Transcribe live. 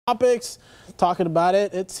Tropics, talking about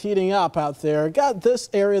it, it's heating up out there. Got this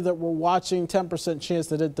area that we're watching, 10% chance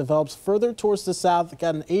that it develops further towards the south.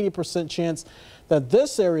 Got an 80% chance that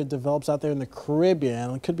this area develops out there in the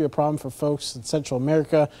Caribbean. It could be a problem for folks in Central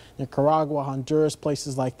America, Nicaragua, Honduras,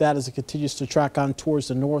 places like that as it continues to track on towards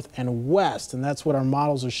the north and west. And that's what our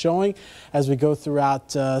models are showing as we go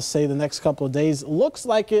throughout, say, the next couple of days. Looks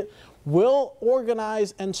like it will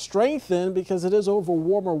organize and strengthen because it is over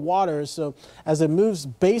warmer waters. So as it moves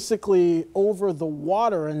basically over the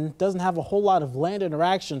water and doesn't have a whole lot of land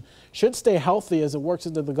interaction, should stay healthy as it works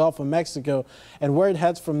into the Gulf of Mexico. And where it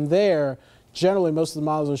heads from there, generally most of the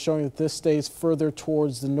models are showing that this stays further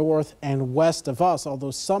towards the north and west of us,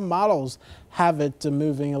 although some models have it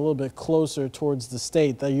moving a little bit closer towards the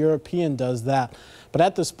state. The European does that. But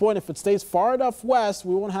at this point, if it stays far enough west,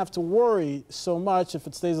 we won't have to worry so much. If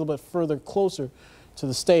it stays a little bit further closer to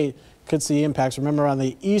the state, could see impacts. Remember, on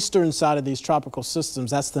the eastern side of these tropical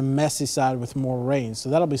systems, that's the messy side with more rain. So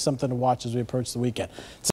that'll be something to watch as we approach the weekend.